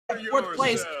fourth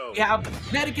place, we have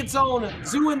Connecticut's own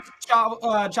Zoo and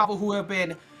Chavo, who have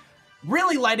been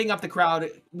really lighting up the crowd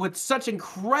with such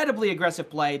incredibly aggressive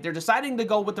play. They're deciding to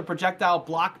go with the projectile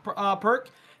block perk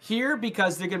here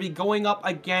because they're going to be going up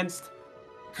against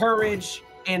Courage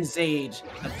and Zage.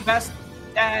 The best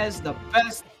Daz, the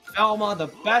best Velma, the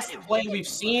best play we've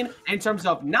seen in terms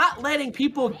of not letting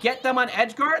people get them on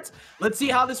edge guards. Let's see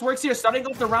how this works here. Starting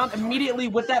off the round immediately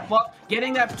with that buff,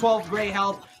 getting that 12 gray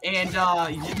health, and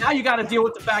now you got to deal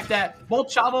with the fact that both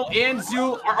Chavo and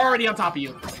Zoo are already on top of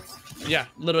you. Yeah,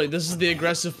 literally, this is the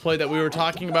aggressive play that we were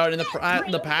talking about in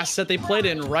the past set they played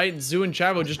in, right? Zoo and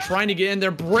Chavo just trying to get in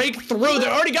there, break through. They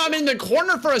already got him in the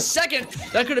corner for a second.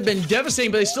 That could have been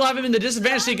devastating, but they still have him in the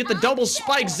disadvantage. They get the double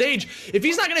spike. Zage, if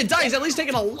he's not going to die, he's at least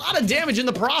taking a lot of damage in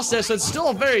the process. So it's still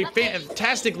a very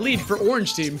fantastic lead for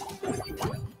Orange team.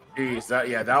 Jeez,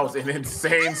 that was an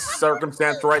insane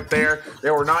circumstance right there.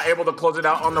 They were not able to close it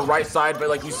out on the right side, but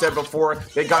like you said before,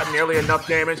 they got nearly enough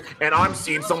damage, and I'm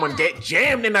seeing someone get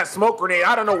jammed in that smoke grenade.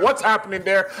 I don't know what's happening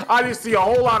there. I just see a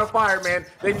whole lot of fire, man.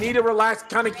 They need to relax,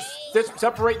 kind of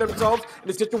separate themselves in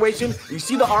the situation. You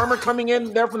see the armor coming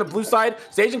in there from the blue side.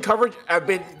 Zage and Coverage have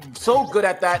been so good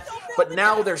at that, but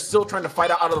now they're still trying to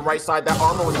fight out of the right side. That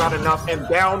armor was not enough, and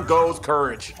down goes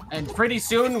Courage. And pretty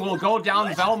soon we'll go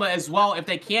down Velma as well if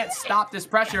they can't stop this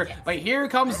pressure. But here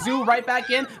comes Zoo right back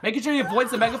in, making sure he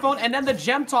avoids the megaphone, and then the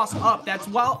gem toss up. That's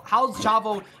how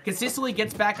Chavo consistently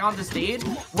gets back on the stage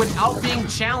without being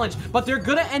challenged. But they're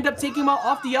gonna end up taking him out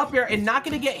off the up air and not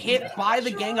gonna get hit by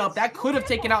the gang up. That could have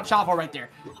taken out Chavo right there.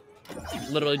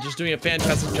 Literally just doing a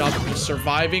fantastic job of just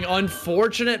surviving.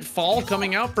 Unfortunate fall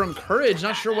coming out from Courage.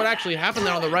 Not sure what actually happened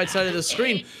there on the right side of the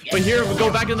screen. But here we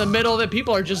go back in the middle of it.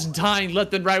 People are just dying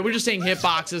left and right. We're just saying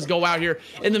hitboxes go out here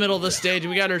in the middle of the stage.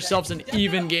 And we got ourselves an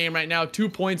even game right now. 2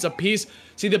 points apiece.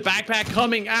 See the backpack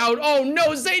coming out. Oh no,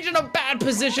 Zage in a bad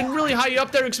position. Really high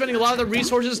up there, expending a lot of the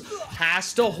resources.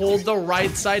 Has to hold the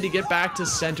right side to get back to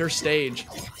center stage.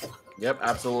 Yep,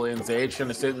 absolutely. And Zage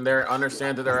gonna sit in there,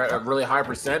 understand that they're at a really high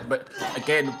percent, but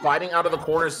again, fighting out of the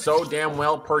corners so damn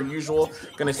well per usual.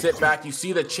 Gonna sit back. You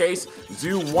see the chase.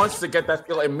 Zoo wants to get that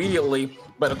kill immediately,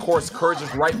 but of course, Courage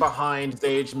is right behind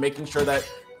Zage, making sure that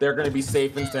they're gonna be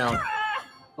safe and sound.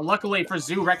 Luckily for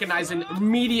Zoo, recognizing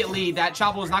immediately that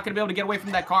Chavo was not going to be able to get away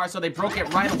from that car, so they broke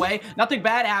it right away. Nothing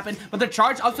bad happened, but the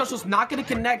charge up special is not going to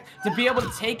connect to be able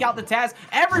to take out the Taz.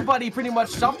 Everybody pretty much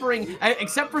suffering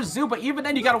except for Zoo, but even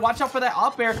then you got to watch out for that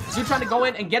up air. Zoo trying to go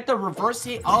in and get the reverse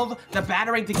hit of the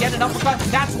battering to get an uppercut.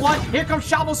 That's one. Here comes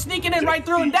Chavo sneaking in right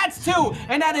through, and that's two.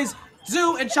 And that is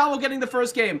Zoo and Chavo getting the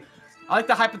first game. I like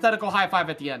the hypothetical high five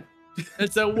at the end.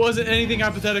 That wasn't anything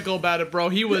hypothetical about it, bro.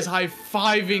 He was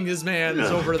high-fiving his mans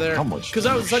over there. Because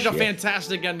that was such a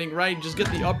fantastic ending, right? Just get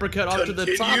the uppercut off to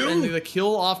the top and the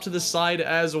kill off to the side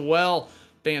as well.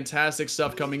 Fantastic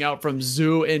stuff coming out from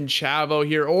Zoo and Chavo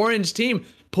here. Orange team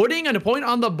putting a point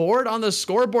on the board, on the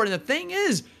scoreboard. And the thing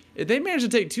is, if they manage to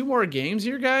take 2 more games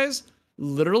here, guys,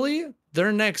 literally,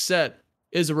 their next set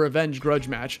is a revenge grudge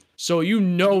match. So you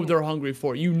know they're hungry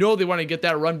for it. You know they want to get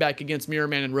that run back against Mirror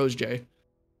Man and Rose J.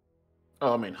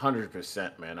 Oh, I mean,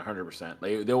 100%, man,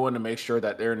 100%. They want to make sure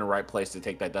that they're in the right place to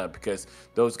take that dub because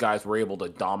those guys were able to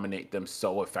dominate them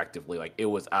so effectively. Like, it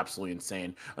was absolutely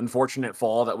insane. Unfortunate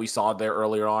fall that we saw there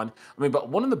earlier on. I mean, but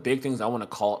one of the big things I want to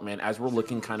call it, man, as we're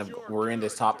looking we're in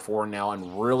this top 4 now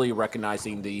and really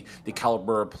recognizing the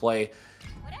caliber of play.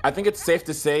 I think it's safe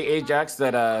to say, Ajax,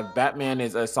 that Batman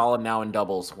is solid now in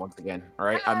doubles once again. All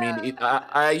right, I mean,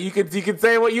 you can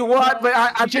say what you want, but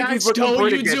I think he's looking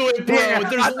pretty good. Do it, bro. Yeah,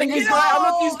 I think he's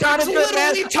got it.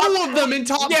 Literally 2 of them in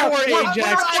top 4,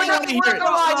 Ajax. I don't want to hear it.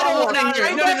 I don't want to hear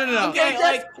it. No.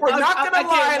 Okay, we're not gonna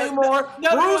lie anymore.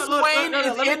 Bruce Wayne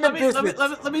is in the business.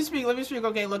 Let me speak.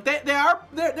 Okay, look, they're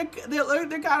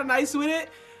kind of nice with it.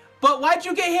 But why'd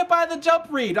you get hit by the jump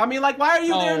read? I mean, like, why are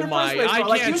you there in the first place,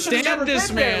 bro? I can't stand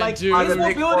this man, like, dude. His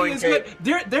mobility is good.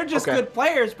 They're just good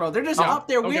players, bro. They're just up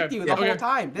there with you the whole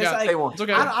time. I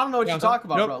don't know what you're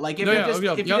talking about, bro. Like,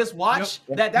 if you just watch,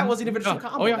 that wasn't even a true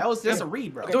combo. That was just a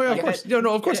read, bro. Of course.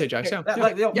 No, of course, Ajax.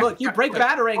 Look, you break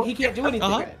battering, he can't do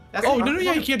anything.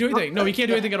 Yeah, he can't do anything. No, he can't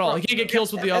do anything at all. He can't get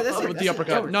kills with the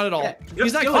uppercut. Not at all.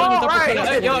 He's not killing with uppercut.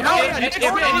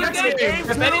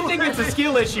 If anything, it's a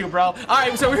skill issue, bro. All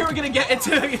right, so we're gonna get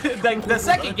into the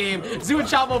second game. Zoo and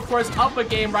Chavo, of course, up a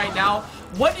game right now.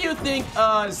 What do you think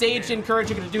Zage and Courage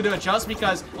are going to do to adjust?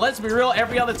 Because let's be real,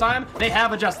 every other time, they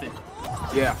have adjusted.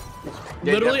 Yeah.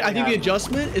 Literally, I think the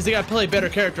adjustment is they got to play a better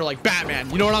character like Batman.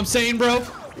 You know what I'm saying, bro?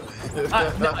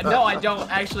 No, I don't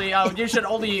actually. You should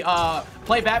only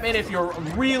play Batman if you're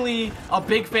really a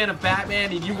big fan of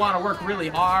Batman and you want to work really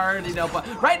hard, you know. But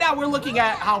right now we're looking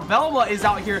at how Velma is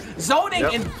out here zoning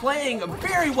and playing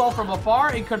very well from afar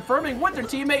and confirming with their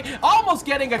teammate, almost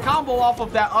getting a combo off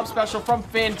of that up special from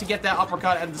Finn to get that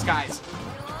uppercut in the skies.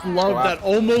 Love that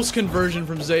almost conversion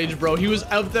from Zage, bro. He was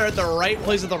out there at the right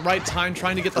place at the right time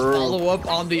trying to get the follow-up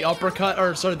on the uppercut,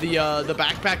 or sorry, the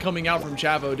backpack coming out from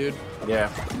Chavo, dude.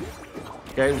 Yeah.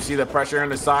 Okay, we see the pressure on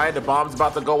the side. The bomb's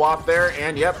about to go off there,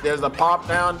 and yep, there's the pop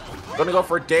down. Gonna go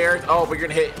for dares. Oh, but you're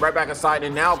gonna hit right back aside,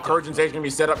 and now Courage and Zage gonna be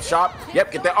set up shop.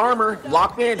 Yep, get the armor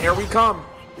locked in. Here we come.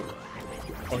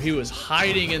 Oh, he was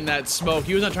hiding in that smoke.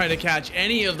 He was not trying to catch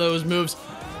any of those moves.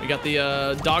 We got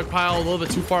the dog pile a little bit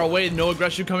too far away. No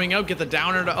aggression coming out. Get the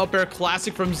downer to up air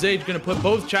classic from Zage. Gonna put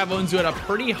both Chavo and Zoo at a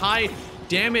pretty high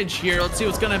damage here. Let's see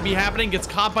what's gonna be happening. Gets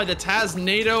caught by the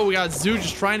Taznado. We got Zoo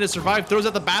just trying to survive. Throws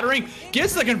out the battering.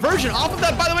 Gets the conversion off of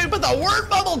that, by the way, but the word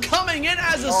bubble coming in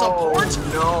as a support.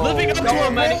 Living up to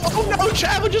a many. Oh no,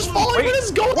 Chavo just falling. What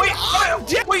is going on?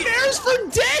 Dares for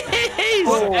days.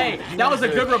 Hey, that was a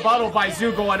good rebuttal by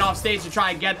Zoo going off stage to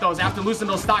try and get those after losing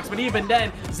those stocks. But even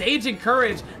then, Zage and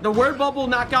Courage, the word bubble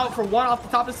knockout for one off the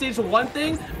top of the stage for one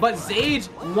thing, but Zage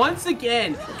once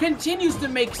again continues to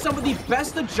make some of the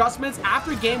best adjustments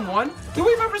after game one that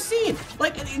we've ever seen.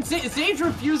 Like, Zage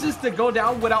refuses to go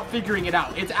down without figuring it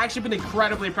out. It's actually been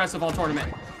incredibly impressive all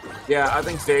tournament. Yeah, I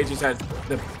think Zage has had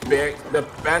the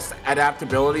best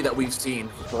adaptability that we've seen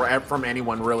from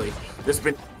anyone, really. This has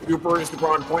been super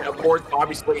on point. Of course,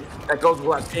 obviously, that goes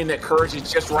without saying that Courage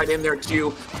is just right in there,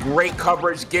 too. Great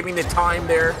coverage, giving the time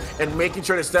there, and making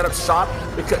sure to set up shop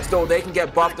because so they can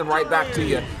get buffed and right back to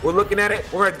you. We're looking at it.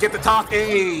 We're going to get the top.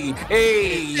 Hey.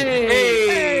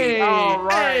 All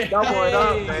right, double it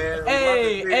up, man.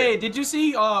 Hey, did you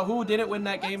see who didn't win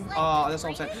that game? That's what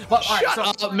I'm saying. But, all right,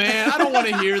 Shut up, man. I don't want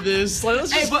to hear this. Like,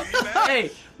 let's just...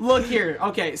 hey, look here.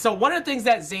 Okay, so one of the things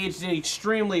that Zage did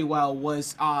extremely well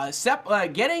was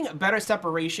getting better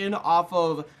separation off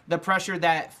of the pressure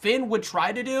that Finn would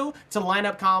try to do to line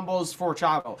up combos for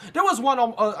Chavo. There was one,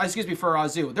 for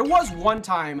Zoo. There was one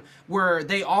time where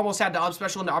they almost had the up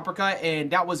special and the uppercut,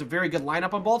 and that was a very good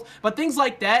lineup on both. But things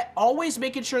like that, always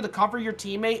making sure to cover your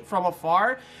teammate from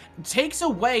afar takes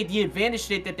away the advantage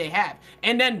state that they have.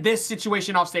 And then this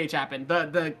situation off stage happened.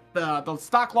 The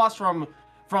stock loss from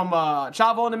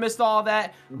Chavo in the midst of all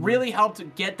that really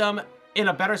helped get them in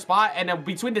a better spot. And then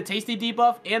between the tasty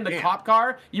debuff and the cop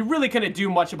car, you really couldn't do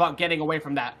much about getting away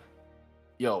from that.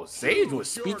 Yo, Zage was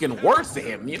speaking words to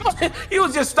him. You know, he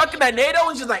was just stuck in that NATO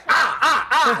and just like,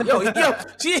 Yo,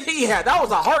 that was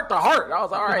a heart to heart. I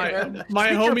was all right, man. My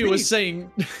homie was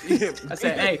saying, I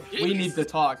said, hey, we need to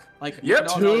talk. Like, yep,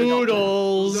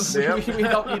 toodles. We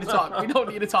don't need to talk. We don't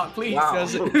need to talk, please. Wow.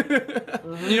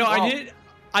 You know,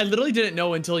 I literally didn't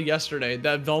know until yesterday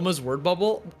that Velma's word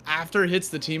bubble, after it hits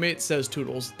the teammate, says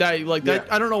toodles. That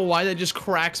I don't know why that just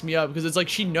cracks me up because it's like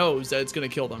she knows that it's gonna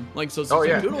kill them. Like, so it's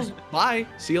like, toodles, bye,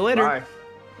 see you later. Bye.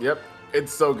 Yep,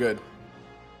 it's so good.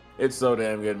 It's so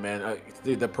damn good, man.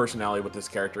 The personality with this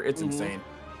character, it's insane.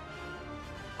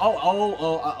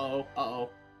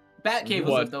 Batcave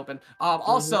was left open.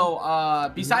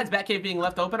 Also, besides Batcave being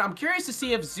left open, I'm curious to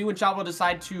see if Zoo and Chavo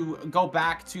decide to go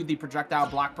back to the projectile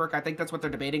block perk. I think that's what they're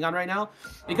debating on right now,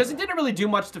 because it didn't really do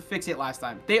much to fix it last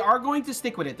time. They are going to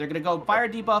stick with it. They're going to go fire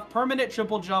debuff, permanent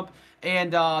triple jump,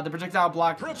 and the projectile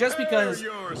block, just because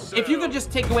if you could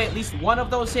just take away at least one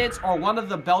of those hits or one of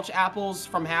the belch apples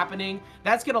from happening,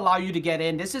 that's going to allow you to get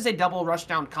in. This is a double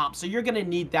rushdown comp, so you're going to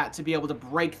need that to be able to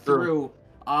break through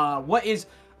what is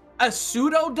a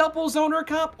pseudo double zoner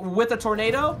comp with a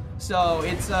tornado. So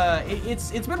it's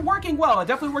been working well. It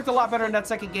definitely worked a lot better in that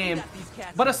second game,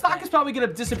 but a stock is probably going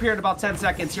to disappear in about 10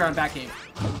 seconds here on Batcave.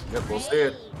 Yep, we'll see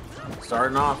it.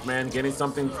 Starting off, man, getting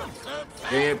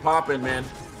it popping, man.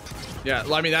 Yeah,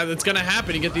 I mean, that's going to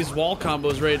happen. You get these wall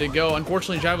combos ready to go.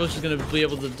 Unfortunately, Chavo's just going to be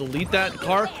able to delete that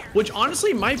car, which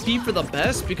honestly might be for the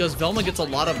best because Velma gets a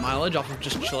lot of mileage off of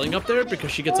just chilling up there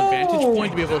because she gets a vantage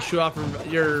point to be able to shoot off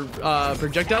from your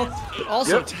projectile. But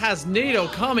also,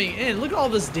 Taznado coming in. Look at all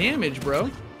this damage, bro.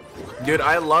 Dude,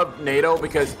 I love NATO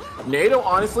because NATO,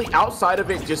 honestly, outside of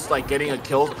it just like getting a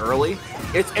kill early,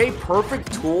 it's a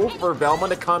perfect tool for Velma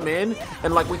to come in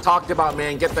and, like we talked about,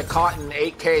 man, get the cotton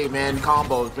 8K, man,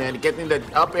 combos, man, getting the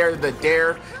up air, the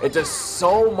dare. It does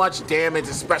so much damage,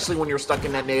 especially when you're stuck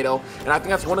in that NATO. And I think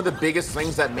that's one of the biggest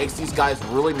things that makes these guys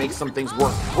really make some things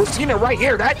work. We're seeing it right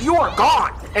here. That you are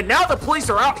gone, and now the police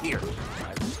are out here.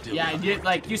 Yeah,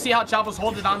 you see how Chavo's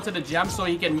holding on to the gem so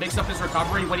he can mix up his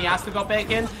recovery when he has to go back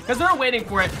in, because they're waiting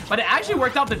for it. But it actually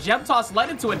worked out. The gem toss led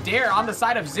into a dare on the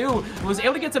side of Zoo, who was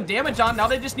able to get some damage on. Now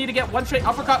they just need to get one straight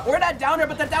uppercut or that downer,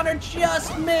 but that downer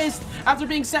just missed. After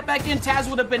being set back in, Taz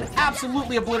would have been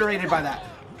absolutely obliterated by that.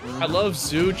 I love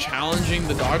Zoo challenging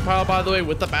the dog pile, by the way,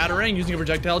 with the batarang, using a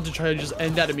projectile to try to just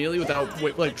end that immediately without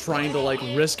like trying to like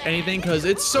risk anything, because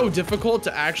it's so difficult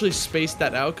to actually space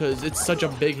that out because it's such a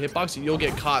big hitbox and you'll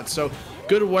get caught. So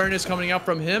good awareness coming out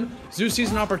from him. Zoo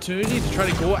sees an opportunity to try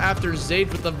to go after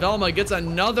Zage with the Velma, gets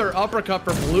another uppercut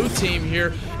for blue team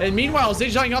here. And meanwhile,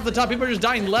 Zage dying off the top. People are just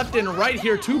dying left and right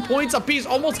here. 2 points apiece.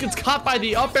 Almost gets caught by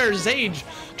the up air. Zage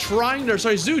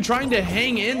Zoo trying to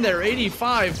hang in there.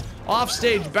 85. Off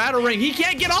stage, batarang. He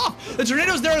can't get off. The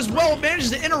tornado's there as well.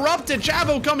 Manages to interrupt it.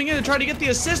 Chavo coming in to try to get the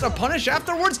assist. A punish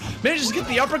afterwards. Manages to get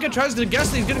the uppercut. Tries to guess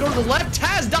that he's going to go to the left.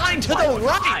 Taz dying to the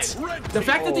right. The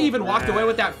fact that they even walked away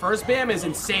with that first bam is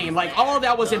insane. Like, all of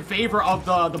that was in favor of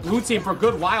the blue team for a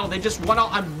good while. They just went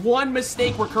out on one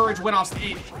mistake where Courage went off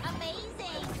stage.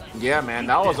 Yeah, man,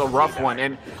 that was a rough one.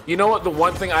 And you know what? The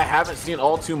one thing I haven't seen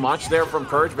all too much there from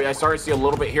Courage, but I started to see a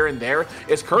little bit here and there,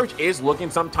 is Courage is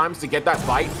looking sometimes to get that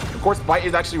bite. Of course, bite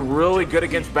is actually really good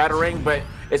against batarang, but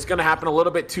it's going to happen a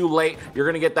little bit too late. You're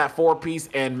going to get that 4-piece,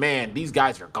 and man, these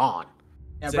guys are gone.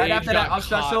 Yeah, right after that up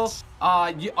special,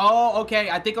 okay,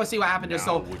 I think I'll see what happened there.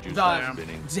 So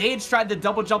Zage tried to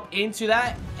double jump into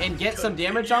that and get some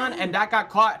damage on, and that got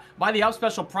caught by the up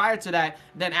special prior to that.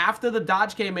 Then after the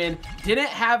dodge came in, didn't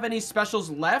have any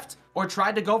specials left or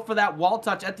tried to go for that wall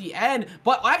touch at the end,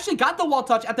 but actually got the wall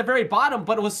touch at the very bottom,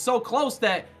 but it was so close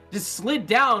that just slid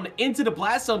down into the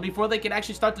blast zone before they could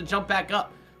actually start to jump back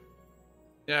up.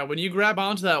 Yeah, when you grab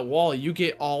onto that wall, you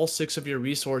get all 6 of your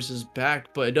resources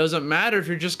back, but it doesn't matter if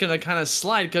you're just going to kind of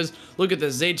slide, because look at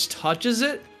this, Zage touches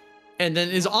it and then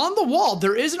is on the wall.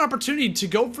 There is an opportunity to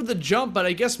go for the jump, but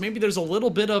I guess maybe there's a little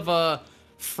bit of a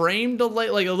frame delay,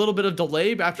 like a little bit of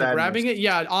delay after grabbing it.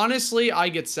 Yeah, honestly, I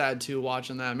get sad too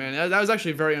watching that, man. That was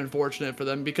actually very unfortunate for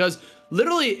them, because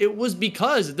literally it was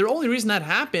because the only reason that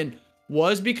happened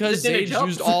was because Zage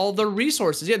used all the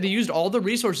resources. Yeah, they used all the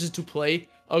resources to play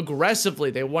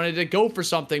aggressively. They wanted to go for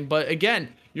something, but again,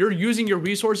 you're using your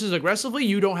resources aggressively,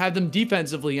 you don't have them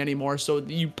defensively anymore, so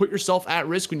you put yourself at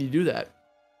risk when you do that.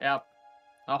 Yep.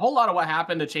 A whole lot of what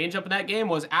happened to change up in that game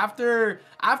was after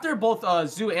both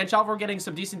Zoo and Chavo were getting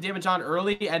some decent damage on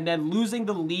early, and then losing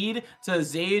the lead to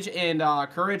Zage and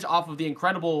Courage off of the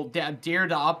incredible dare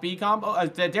to up B combo,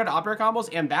 dare to up air combos,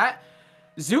 and that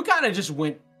Zoo kind of just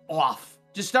went off,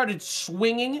 just started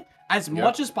swinging as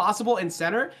much as possible in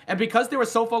center, and because they were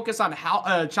so focused on how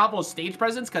Chavo's stage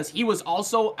presence, because he was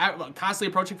also constantly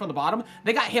approaching from the bottom,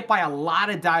 they got hit by a lot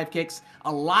of dive kicks,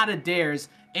 a lot of dares,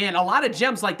 and a lot of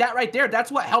gems like that right there.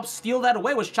 That's what helped steal that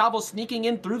away, was Chavo sneaking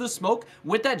in through the smoke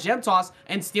with that gem toss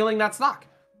and stealing that stock.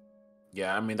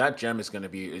 Yeah, I mean, that gem is going to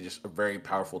be just a very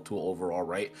powerful tool overall,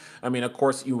 right? I mean, of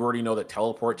course, you already know that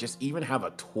teleport, just even have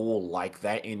a tool like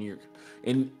that in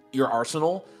your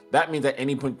arsenal, that means at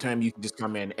any point in time you can just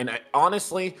come in. And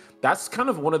honestly, that's kind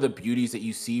of one of the beauties that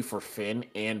you see for Finn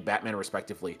and Batman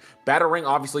respectively. Batarang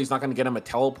obviously is not going to get him a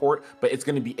teleport, but it's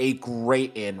going to be a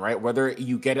great in, right? Whether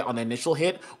you get it on the initial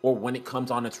hit or when it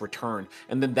comes on its return.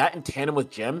 And then that in tandem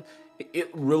with Gem,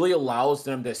 it really allows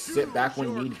them to sit back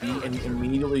when need be and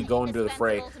immediately go into the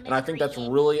fray. And I think that's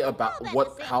really about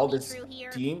how this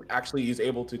team actually is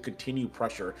able to continue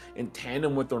pressure in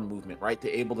tandem with their movement, right? They're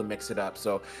able to mix it up.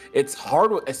 So it's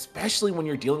hard, especially when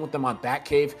you're dealing with them on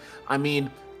Batcave. I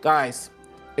mean, guys,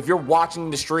 if you're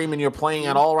watching the stream and you're playing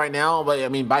at all right now, but I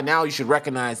mean, by now you should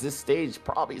recognize this stage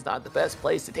probably is not the best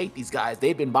place to take these guys.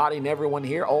 They've been bodying everyone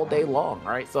here all day long,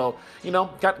 right? So, you know,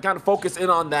 kind of focus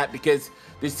in on that, because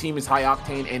this team is high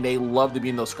octane and they love to be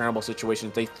in those scramble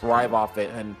situations. They thrive off it,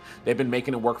 and they've been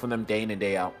making it work for them day in and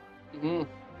day out. Mm-hmm.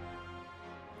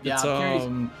 Yeah,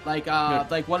 I'm curious.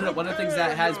 Like one of the things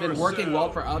that has been working well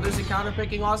for others in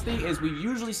counterpicking Austin is we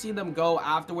usually see them go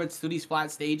afterwards to these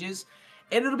flat stages,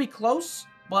 and it'll be close.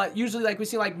 But usually, like we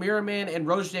see, like Mirrorman and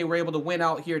Roger were able to win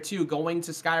out here too, going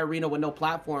to Sky Arena with no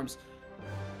platforms.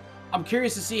 I'm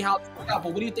curious to see how it's worked out,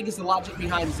 but what do you think is the logic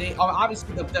behind Zage? Oh,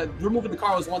 obviously, the removing the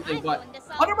car was one thing, but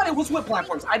everybody was with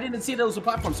platforms. I didn't see those with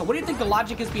platforms. So what do you think the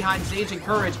logic is behind Zage and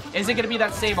Courage? Is it going to be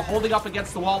that same holding up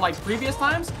against the wall like previous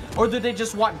times? Or do they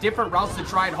just want different routes to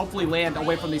try and hopefully land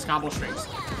away from these combo strings?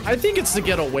 I think it's to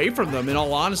get away from them, in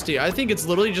all honesty. I think it's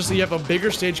literally just so you have a bigger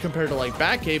stage compared to like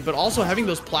Batcave, but also having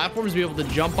those platforms to be able to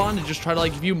jump on and just try to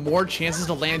like give you more chances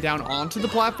to land down onto the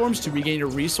platforms to regain your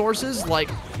resources. Like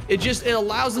it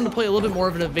allows them to play a little bit more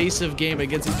of an evasive game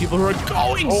against these people who are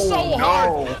going so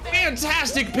hard.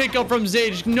 Fantastic pickup from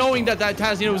Zage, knowing that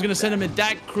Tazino was going to send him in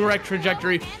that correct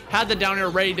trajectory, had the down air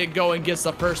ready to go and gets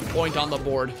the first point on the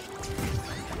board.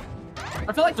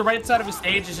 I feel like the right side of the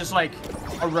stage is just like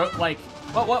a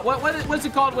what's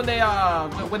it called when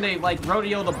they like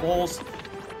rodeo the bulls?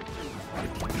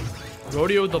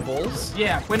 Rodeo the bulls?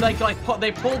 Yeah, when they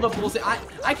pull the bulls.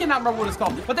 I cannot remember what it's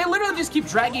called, but they literally just keep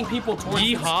dragging people towards.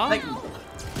 Yeehaw? Like,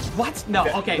 what? No.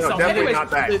 Okay, no, so definitely anyways,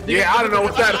 not that. I don't know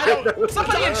what that is.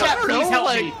 Somebody in chat, please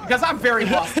help me because I'm very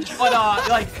lost. But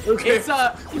like,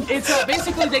 it's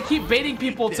basically they keep baiting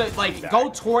people to like go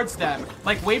towards them,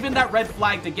 like waving that red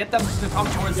flag to get them to come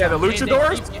towards them. Yeah, the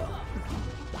luchadors.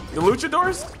 The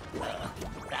luchadors?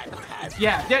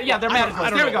 Yeah, they're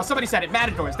matadors. There we go. Somebody said it.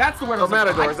 Matadors. That's the word. Oh,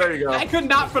 matadors. There you go. I could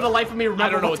not for the life of me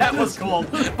remember what that was called.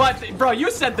 But bro,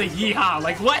 you said the yeehaw.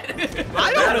 Like what?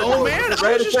 I don't know, man.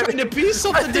 I was just trying to piece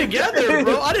something together,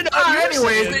 bro. I didn't know.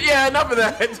 Anyways, yeah, enough of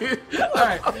that, dude. All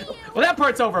right. Well, that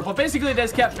part's over. But basically, they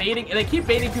just kept baiting, and they keep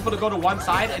baiting people to go to one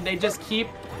side, and they just keep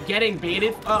getting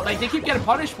baited. Like they keep getting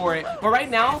punished for it. But right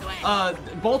now,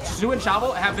 both Zoo and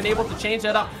Chavo have been able to change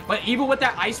that up. But even with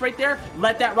that ice right there,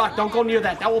 let that rock. Don't go near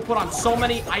that. That will put on so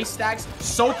many ice stacks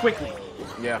so quickly.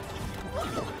 Yeah.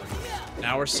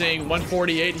 Now we're seeing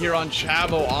 148 here on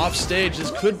Chavo off stage.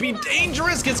 This could be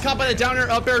dangerous. Gets caught by the down air,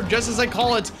 up air, just as I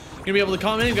call it. Gonna be able to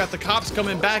come in. Got the cops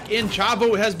coming back in.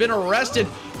 Chavo has been arrested.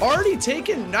 Already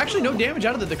taken, actually no damage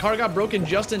out of it. The car got broken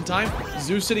just in time.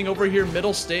 Zoo sitting over here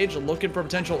middle stage looking for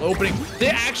potential opening. They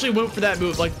actually went for that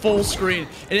move, like full screen,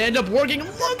 and it ended up working.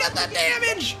 Look at the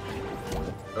damage.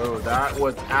 Oh, that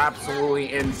was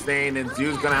absolutely insane, and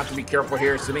Zoo's gonna have to be careful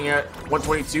here. Sitting at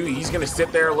 122, he's gonna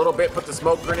sit there a little bit, put the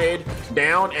smoke grenade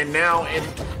down, and now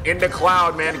in the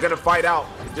cloud, man, gonna fight out,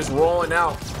 just rolling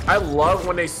out. I love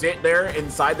when they sit there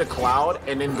inside the cloud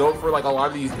and then go for like a lot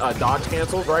of these dodge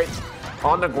cancels, right?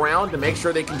 On the ground to make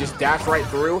sure they can just dash right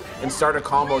through and start a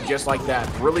combo just like that.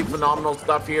 Really phenomenal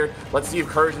stuff here. Let's see if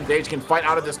Courage and Zage can fight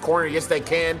out of this corner. Yes, they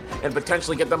can, and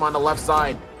potentially get them on the left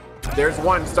side. There's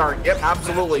one start. Yep,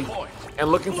 absolutely. And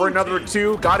looking for another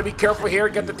two. Got to be careful here.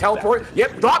 Get the teleport.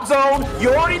 Yep, drop zone. You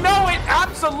already know it.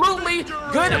 Absolutely.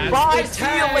 Goodbye. See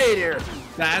you later.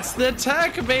 That's the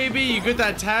tech, baby. You get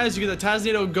that Taz, you get the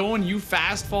Tazito going, you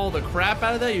fast fall the crap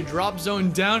out of that, you drop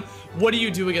zone down. What do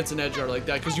you do against an edge guard like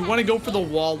that? Because you want to go for the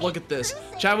wall. Look at this.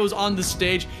 Chavo's on the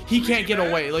stage. He can't get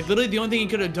away. Like, literally, the only thing he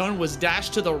could have done was dash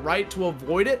to the right to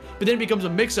avoid it, but then it becomes a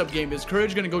mix-up game. Is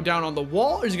Courage going to go down on the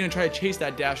wall, or is he going to try to chase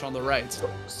that dash on the right?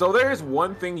 So there's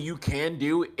one thing you can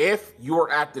do if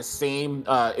you're at the same,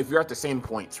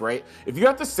 points, right? If you're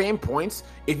at the same points,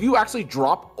 if you actually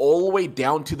drop all the way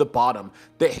down to the bottom,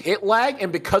 the hit lag,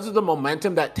 and because of the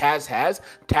momentum that Taz has,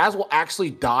 Taz will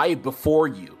actually die before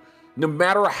you, no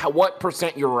matter what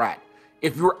percent you're at.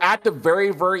 If you're at the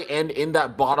very, very end in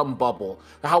that bottom bubble.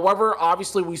 However,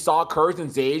 obviously we saw Courage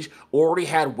and Zage already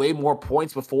had way more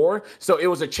points before, so it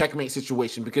was a checkmate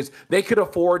situation because they could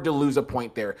afford to lose a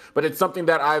point there. But it's something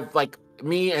that I've, like,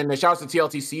 me and the shouts to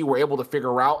TLTC were able to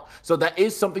figure out. So that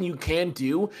is something you can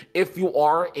do if you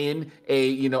are in a,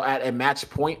 you know, at a match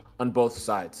point on both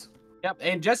sides. Yep,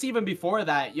 and just even before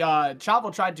that,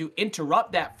 Chavo tried to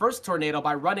interrupt that first tornado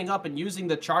by running up and using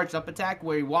the charged up attack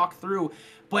where he walked through,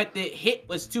 but the hit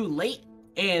was too late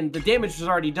and the damage was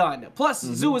already done. Plus,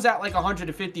 Zoo was at like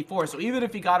 154, so even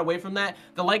if he got away from that,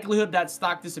 the likelihood that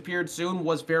stock disappeared soon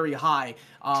was very high.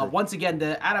 Once again,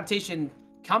 the adaptation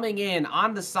coming in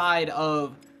on the side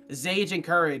of Zage and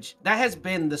Courage, that has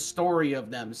been the story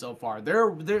of them so far.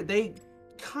 They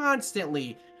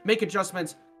constantly make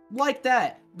adjustments like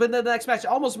that, but then the next match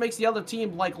almost makes the other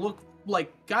team like look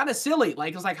like kind of silly.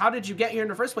 Like, it's like, how did you get here in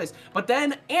the first place? But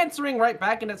then answering right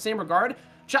back in that same regard,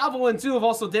 Chavo and Zoo have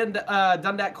also done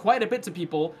that quite a bit to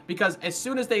people, because as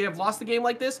soon as they have lost a game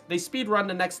like this, they speed run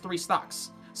the next 3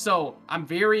 stocks. So I'm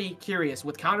very curious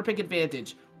with counterpick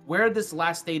advantage where this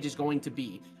last stage is going to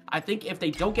be. I think if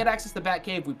they don't get access to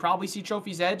Batcave, we probably see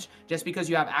Trophy's Edge, just because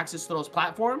you have access to those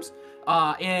platforms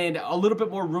and a little bit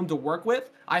more room to work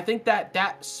with. I think that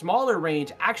that smaller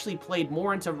range actually played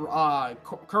more into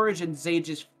Courage and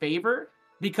Zage's favor,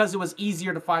 because it was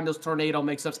easier to find those tornado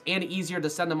mix-ups and easier to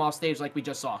send them off stage like we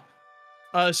just saw.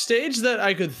 A stage that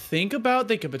I could think about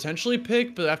they could potentially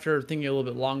pick, but after thinking a little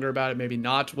bit longer about it, maybe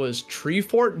not, was Tree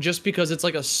Fort, just because it's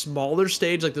like a smaller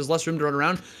stage, like there's less room to run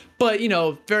around, but you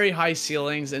know, very high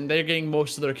ceilings, and they're getting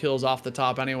most of their kills off the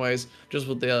top anyways, just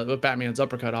with Batman's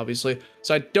uppercut, obviously.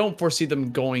 So I don't foresee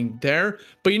them going there.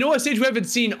 But you know what stage we haven't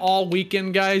seen all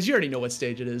weekend, guys? You already know what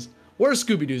stage it is. Where's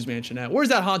Scooby-Doo's mansion at? Where's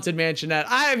that haunted mansion at?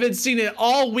 I haven't seen it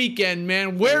all weekend,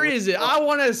 man. Where is it? I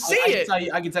want to see it.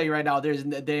 I can tell you right now,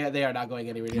 they are not going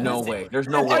anywhere. No way. There's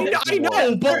no way. I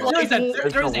know, but like,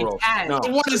 there's a I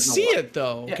want to see it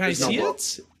though. Can I see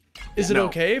it? Is it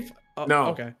okay? No.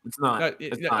 Okay. It's not.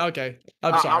 It's not. Okay.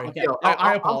 I'm sorry.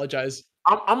 I apologize.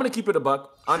 I'm gonna keep it a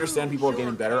buck. I understand people are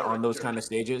getting better on those kind of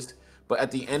stages, but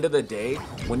at the end of the day,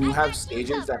 when you have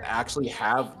stages that actually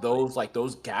have those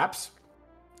gaps.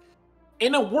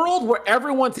 In a world where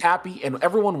everyone's happy and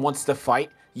everyone wants to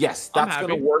fight, yes, that's going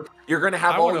to work. You're going to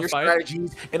have all your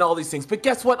strategies and all these things. But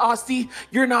guess what, Asti?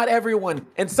 You're not everyone.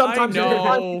 And sometimes you're going to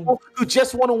have people who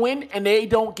just want to win and they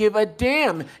don't give a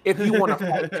damn if you want to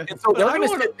fight. And so they're going to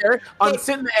sit there on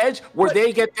sitting the edge where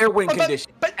they get their win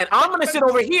condition. And I'm going to sit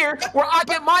over here where I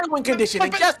get my win condition.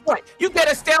 And guess what? You get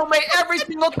a stalemate every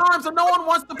single time, so no one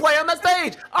wants to play on the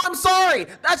stage. I'm sorry.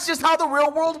 That's just how the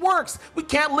real world works. We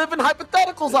can't live in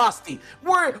hypotheticals, Asti.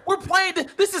 We're playing.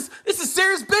 This is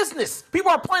serious business.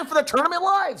 People are playing for their tournament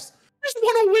lives. I just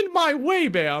want to win my way,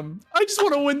 Bam. I just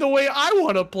want to win the way I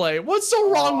want to play. What's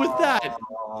so wrong with that?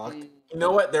 You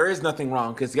know what? There is nothing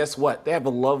wrong, because guess what? They have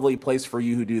a lovely place for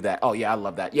you who do that. Oh, yeah, I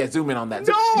love that. Yeah, zoom in on that.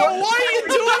 No, why are you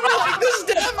doing it like this,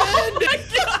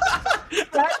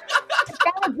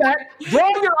 Devin?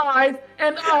 Roll your eyes,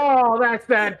 and oh, that's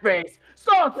that face.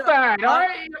 So sad, all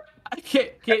right?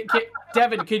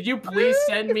 Devin, could you please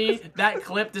send me that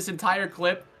clip, this entire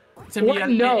clip, to me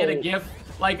in a GIF?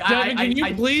 Like, Devin, can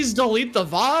you please delete the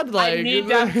VOD? Like, I need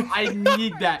that. I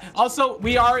need that. Also,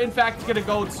 we are in fact gonna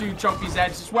go to Trophy's Edge.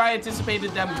 This is where I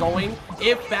anticipated them going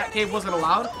if Batcave wasn't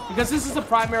allowed, because this is the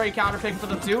primary counter pick for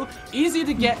them too. Easy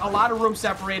to get a lot of room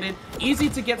separated, easy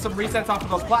to get some resets off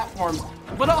of those platforms,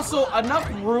 but also enough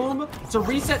room to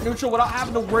reset neutral without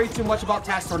having to worry too much about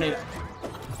Task Tornado.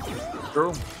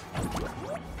 True.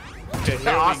 Okay,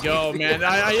 here we go, man.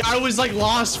 I was like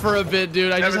lost for a bit,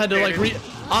 dude. I just had to like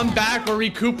I'm back. We're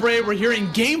recuperate. We're here in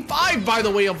Game 5, by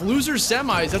the way, of losers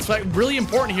semis. That's like really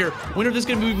important here. Winner of this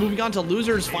going to be moving on to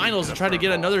losers finals to try to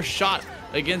get another shot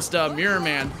against Mirror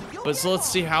Man. But so let's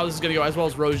see how this is going to go, as well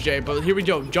as Rose J. But here we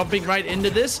go, jumping right into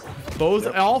this.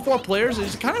 All four players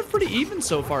is kind of pretty even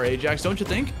so far, Ajax, don't you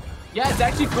think? Yeah, it's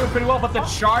actually doing pretty well, but the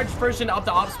charged version of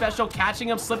the op special catching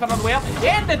him slipping on the way up,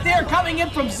 and the dare coming in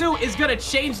from Zoo is going to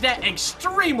change that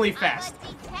extremely fast.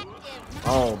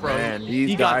 Oh, man,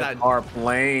 these guys are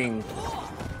playing.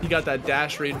 He got that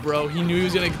dash read, bro. He knew he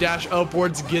was going to dash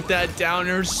upwards, get that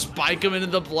downer, spike him into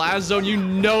the blast zone. You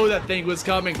know that thing was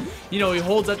coming. You know, he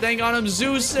holds that thing on him.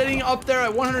 Zeus sitting up there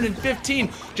at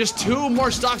 115. Just 2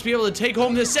 more stocks to be able to take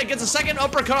home this set. Gets a second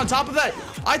uppercut on top of that.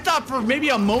 I thought for maybe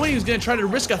a moment he was going to try to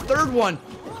risk a third one.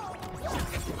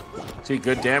 See,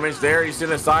 good damage there. He's to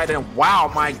the side, and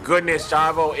wow, my goodness,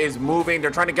 Chavo is moving.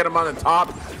 They're trying to get him on the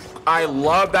top. I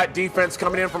love that defense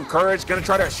coming in from Courage. Gonna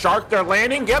try to shark their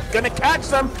landing. Yep, gonna catch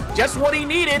them. Just what he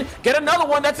needed. Get another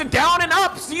one. That's a down and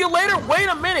up. See you later. Wait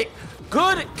a minute.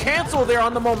 Good cancel there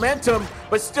on the momentum,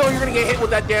 but still you're gonna get hit with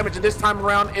that damage, and this time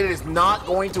around it is not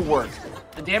going to work.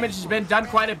 The damage has been done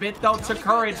quite a bit, though, to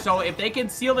Courage, so if they can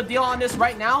seal the deal on this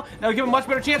right now, that'll give them a much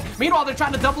better chance. Meanwhile, they're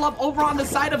trying to double up over on the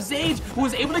side of Zage, who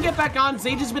was able to get back on.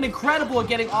 Zage has been incredible at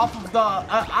getting off of the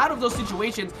out of those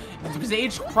situations.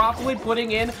 Zage properly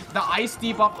putting in the ice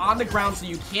deep up on the ground so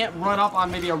you can't run up on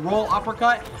maybe a roll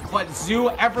uppercut, but Zoo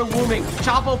ever looming.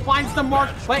 Chavo finds the mark,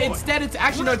 but instead it's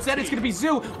gonna be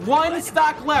Zoo. 1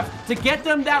 stock left to get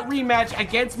them that rematch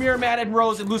against Mirror Man and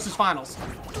Rose in Lucis Finals.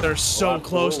 They're so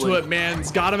close to it, man.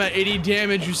 It's got him at 80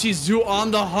 damage. You see Zoo on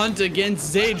the hunt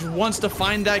against Zage. Wants to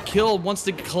find that kill. Wants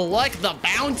to collect the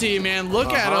bounty, man. Look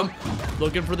at him.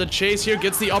 Looking for the chase here.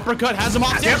 Gets the uppercut. Has him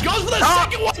off stage. Goes for the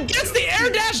second one. Gets the air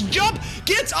dash jump.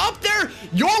 Gets up there.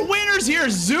 Your winners here.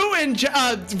 Zoo and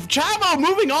Chavo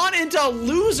moving on into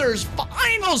losers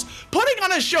finals. Putting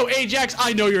on a show. Ajax,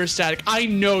 I know you're ecstatic. I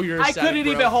know you're ecstatic, I couldn't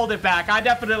even hold it back. I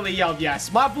definitely yelled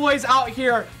yes. My boys out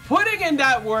here putting in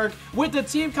that work with the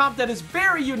team comp that is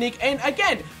very unique. And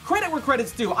again, credit where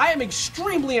credit's due. I am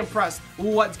extremely impressed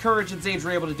with what Courage and Zage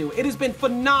were able to do. It has been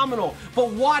phenomenal.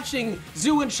 But watching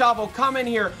Zoo and Chavo come in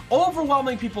here,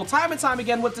 overwhelming people time and time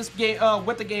again with this game,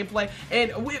 with the gameplay.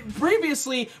 And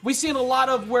previously, we've seen a lot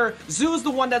of where Zoo's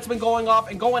the one that's been going off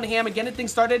and going ham and getting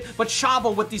things started, but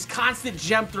Chavo with these constant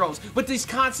gem throws, with these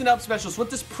constant up specials, with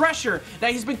this pressure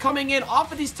that he's been coming in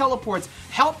off of these teleports,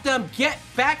 helped them get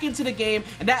back into the game,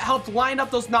 and that helped line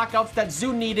up those knockouts that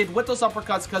Zoo needed with those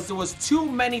uppercuts because there was too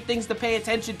many things to pay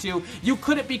attention to. You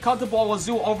couldn't be comfortable with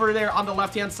Zoo over there on the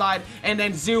left-hand side, and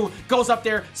then Zoo goes up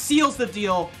there, seals the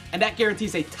deal, and that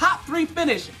guarantees a top 3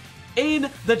 finish in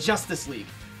the Justice League.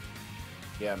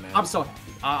 Yeah, man. I'm so happy.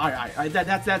 All right,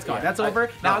 that's gone. That's over.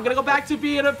 Now I'm gonna go back to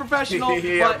being a professional.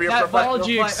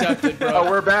 Apology accepted, bro. Oh,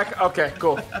 we're back. Okay,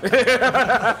 cool.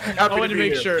 I wanted to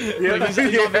make sure. Hey,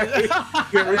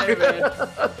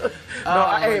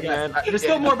 man. There's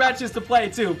still more matches to play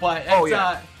too, but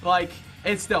it's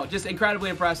it's still just incredibly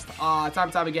impressed. Time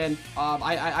and time again.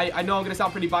 I know I'm gonna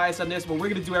sound pretty biased on this, but we're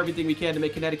gonna do everything we can to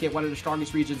make Connecticut one of the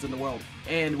strongest regions in the world,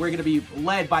 and we're gonna be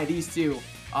led by these two.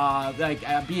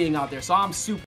 Being out there. So I'm super